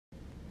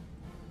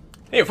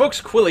Hey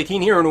folks,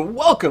 Quill18 here, and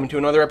welcome to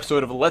another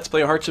episode of Let's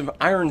Play Hearts of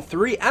Iron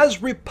 3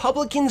 as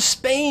Republican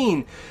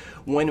Spain.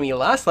 When we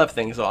last left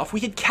things off,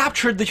 we had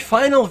captured the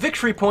final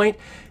victory point,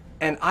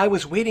 and I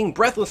was waiting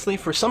breathlessly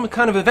for some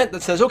kind of event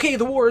that says, okay,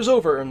 the war is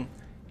over, and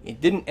it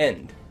didn't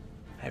end.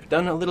 I've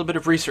done a little bit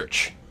of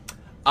research.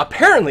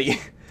 Apparently,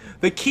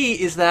 the key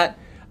is that,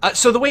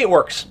 so the way it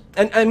works,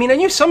 and I mean, I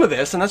knew some of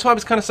this, and that's why I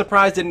was kind of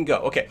surprised it didn't go.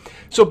 Okay,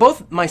 so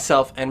both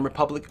myself as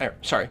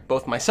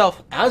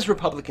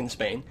Republican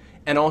Spain,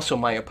 and also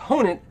my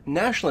opponent,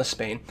 Nationalist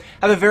Spain,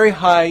 have a very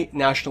high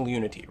national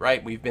unity,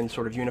 right? We've been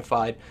sort of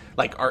unified,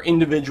 like our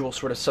individual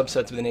sort of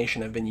subsets of the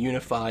nation have been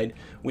unified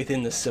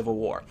within the Civil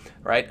War,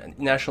 right?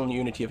 National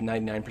unity of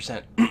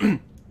 99%.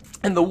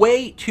 And the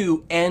way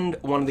to end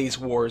one of these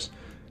wars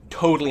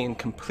totally and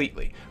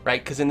completely,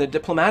 right? Because in the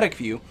diplomatic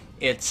view,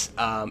 it's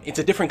a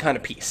different kind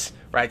of peace,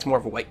 right? It's more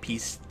of a white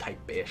peace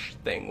type-ish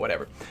thing,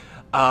 whatever.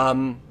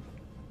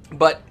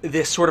 But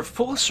this sort of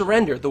full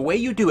surrender, the way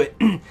you do it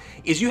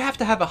is you have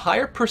to have a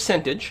higher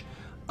percentage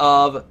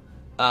of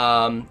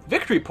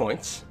victory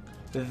points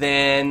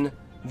than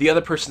the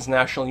other person's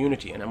national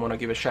unity. And I want to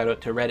give a shout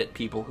out to Reddit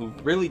people who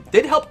really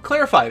did help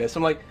clarify this.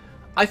 I'm like,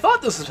 I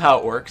thought this is how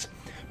it works.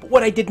 But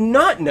what I did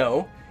not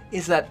know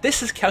is that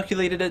this is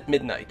calculated at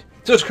midnight.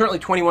 So it's currently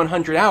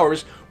 2100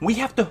 hours. We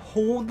have to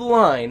hold the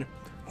line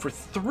for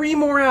 3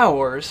 more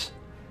hours.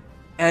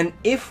 And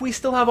if we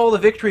still have all the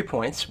victory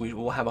points, we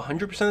will have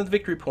 100% of the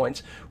victory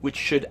points, which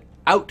should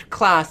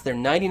outclass their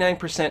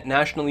 99%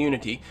 national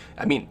unity.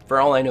 I mean,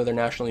 for all I know, their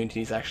national unity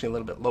is actually a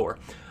little bit lower.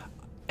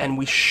 And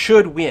we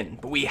should win,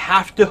 but we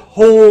have to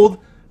hold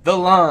the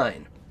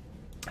line.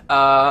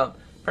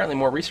 Apparently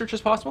more research is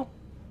possible?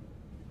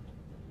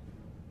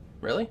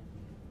 Really?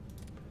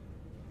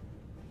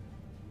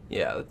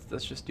 Yeah,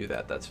 let's just do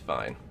that. That's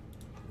fine.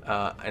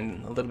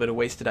 And a little bit of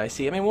wasted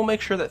IC. I mean, we'll make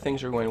sure that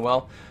things are going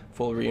well.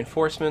 Full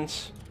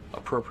reinforcements,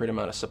 appropriate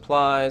amount of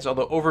supplies,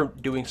 although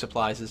overdoing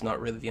supplies is not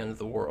really the end of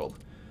the world.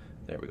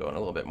 There we go, and a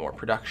little bit more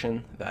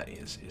production. That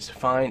is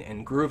fine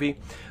and groovy.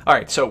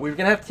 Alright, so we're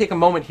going to have to take a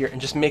moment here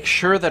and just make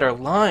sure that our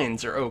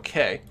lines are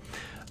okay.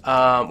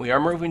 We are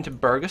moving to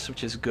Burgos,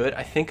 which is good.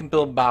 I think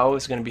Bilbao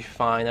is going to be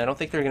fine. I don't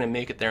think they're going to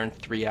make it there in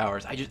 3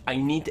 hours. I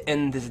need to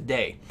end this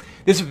day.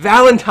 This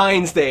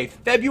Valentine's Day,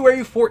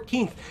 February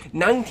 14th,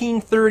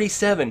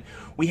 1937.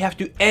 We have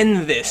to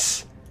end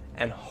this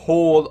and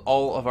hold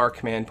all of our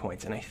command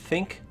points. And I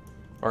think,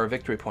 or our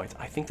victory points,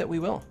 I think that we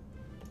will.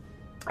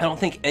 I don't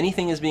think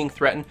anything is being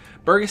threatened.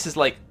 Burgos is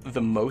like the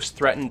most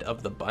threatened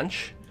of the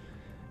bunch.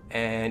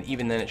 And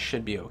even then it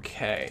should be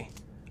okay.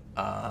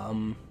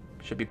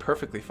 Should be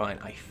perfectly fine,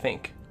 I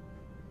think.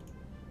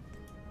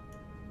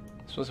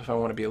 I suppose if I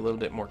want to be a little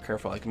bit more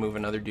careful, I can move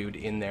another dude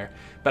in there.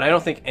 But I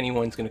don't think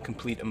anyone's going to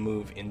complete a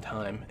move in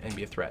time and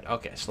be a threat.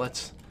 Okay, so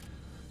let's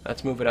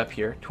move it up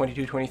here.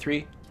 22,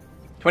 23,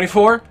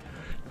 24.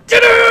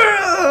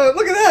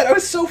 Look at that! I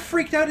was so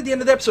freaked out at the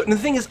end of the episode. And the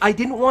thing is, I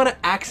didn't want to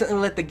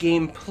accidentally let the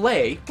game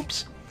play,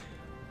 oops,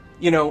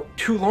 you know,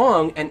 too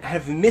long and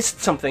have missed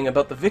something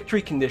about the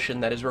victory condition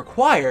that is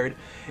required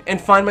and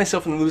find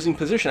myself in a losing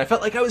position. I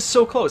felt like I was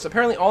so close.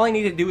 Apparently all I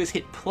needed to do is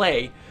hit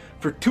play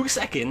for 2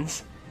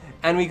 seconds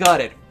and we got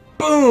it.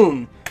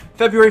 Boom!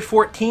 February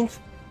 14th,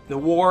 the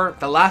war,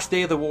 the last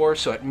day of the war,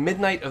 so at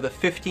midnight of the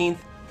 15th,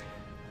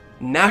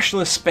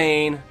 Nationalist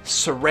Spain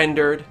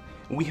surrendered.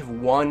 We have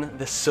won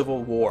the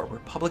Civil War.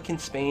 Republican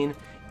Spain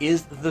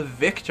is the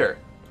victor.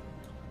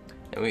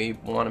 And we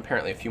won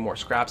apparently a few more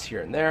scraps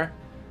here and there.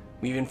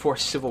 We've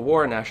enforced Civil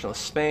War in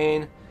Nationalist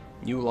Spain.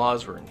 New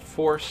laws were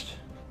enforced.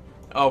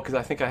 Oh, because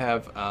I think I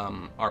have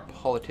our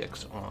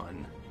politics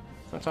on.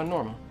 That's on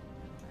normal.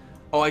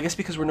 Oh, I guess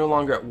because we're no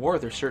longer at war,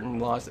 there's certain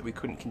laws that we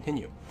couldn't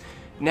continue.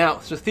 Now,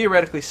 so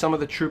theoretically, some of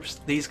the troops,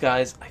 these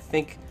guys, I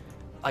think,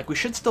 like, we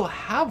should still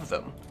have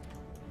them.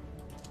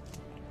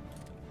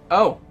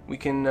 Oh, we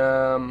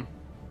can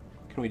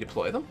we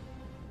deploy them?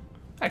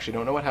 I actually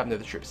don't know what happened to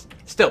the troops.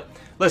 Still,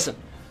 listen.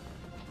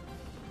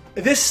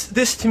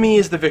 This to me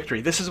is the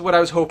victory. This is what I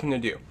was hoping to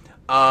do.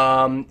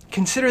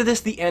 Consider this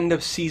the end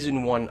of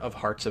Season 1 of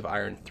Hearts of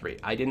Iron 3.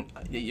 I didn't,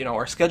 you know,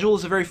 our schedule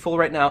is very full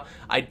right now.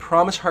 I'd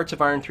promised Hearts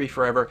of Iron 3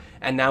 forever,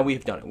 and now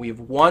we've done it. We've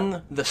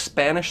won the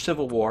Spanish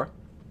Civil War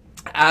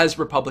as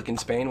Republican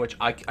Spain, which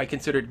I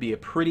consider to be a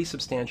pretty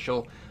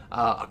substantial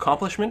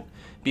accomplishment,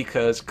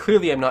 because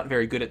clearly I'm not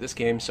very good at this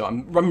game, so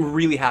I'm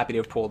really happy to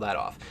have pulled that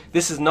off.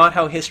 This is not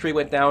how history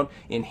went down.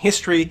 In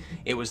history,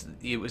 it was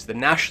the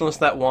nationalists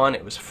that won.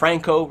 It was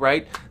Franco,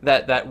 right,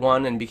 that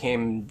won and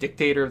became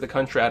dictator of the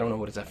country. I don't know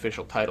what his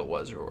official title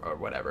was or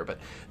whatever, but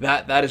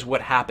that is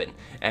what happened.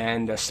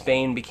 And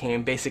Spain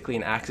became basically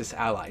an Axis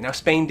ally. Now,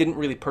 Spain didn't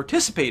really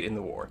participate in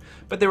the war,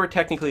 but they were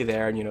technically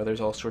there, and, you know,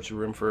 there's all sorts of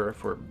room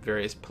for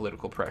various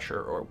political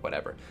pressure or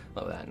whatever.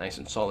 Love that. Nice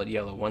and solid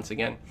yellow once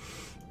again.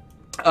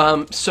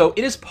 So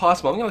it is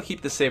possible. I'm going to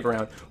keep this save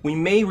around. We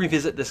may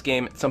revisit this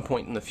game at some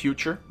point in the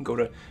future. Go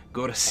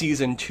to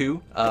Season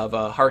 2 of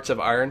Hearts of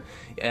Iron,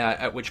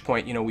 at which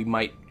point, you know, we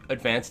might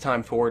advance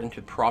time forward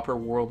into proper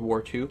World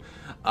War II.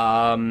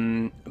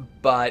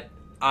 But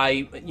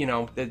you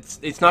know,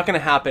 it's not going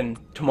to happen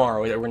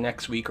tomorrow or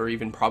next week or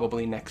even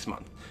probably next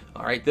month.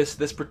 All right,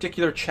 this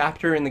particular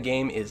chapter in the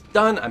game is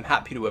done. I'm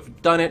happy to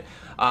have done it,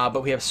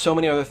 but we have so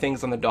many other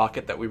things on the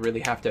docket that we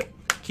really have to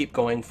keep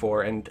going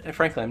for, and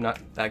frankly, I'm not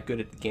that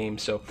good at the game,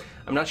 so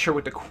I'm not sure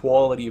what the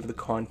quality of the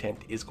content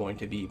is going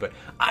to be, but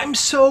I'm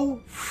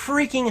so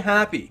freaking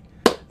happy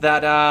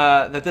that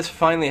that this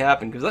finally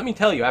happened, because let me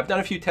tell you, I've done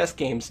a few test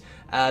games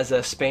as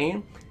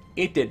Spain.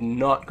 It did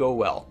not go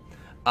well.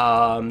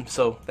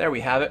 So there we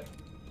have it,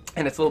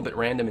 and it's a little bit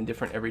random and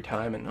different every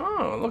time, and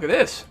oh, look at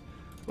this.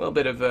 A little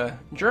bit of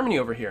Germany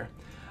over here.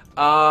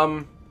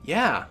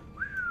 Yeah.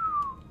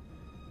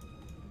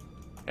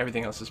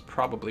 Everything else is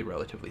probably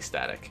relatively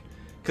static,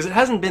 because it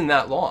hasn't been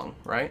that long,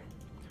 right?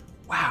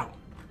 Wow.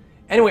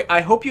 Anyway,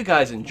 I hope you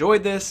guys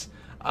enjoyed this.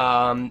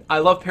 I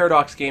love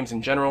Paradox games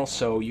in general,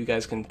 so you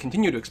guys can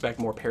continue to expect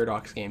more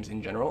Paradox games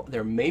in general.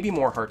 There may be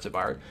more Hearts of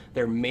Iron.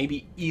 There may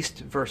be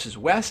East versus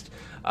West,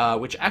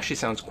 which actually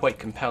sounds quite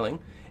compelling.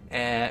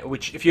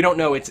 Which, if you don't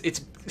know,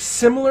 it's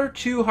similar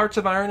to Hearts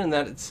of Iron in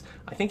that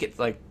I think it's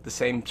like the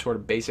same sort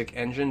of basic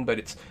engine, but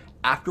it's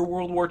after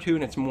World War II,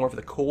 and it's more of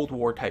the Cold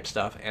War type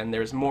stuff, and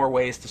there's more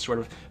ways to sort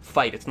of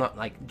fight. It's not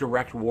like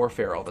direct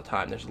warfare all the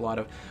time. There's a lot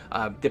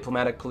of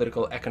diplomatic,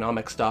 political,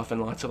 economic stuff,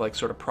 and lots of like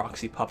sort of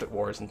proxy puppet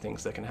wars and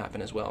things that can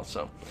happen as well.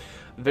 So,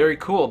 very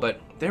cool,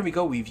 but there we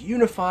go. We've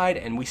unified,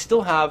 and we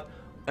still have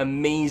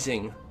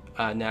amazing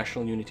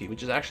national unity,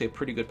 which is actually a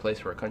pretty good place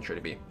for a country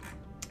to be,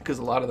 because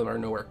a lot of them are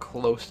nowhere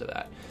close to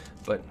that.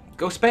 But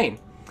go Spain.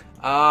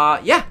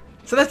 Yeah,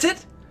 so that's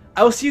it.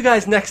 I will see you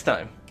guys next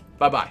time.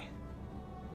 Bye-bye.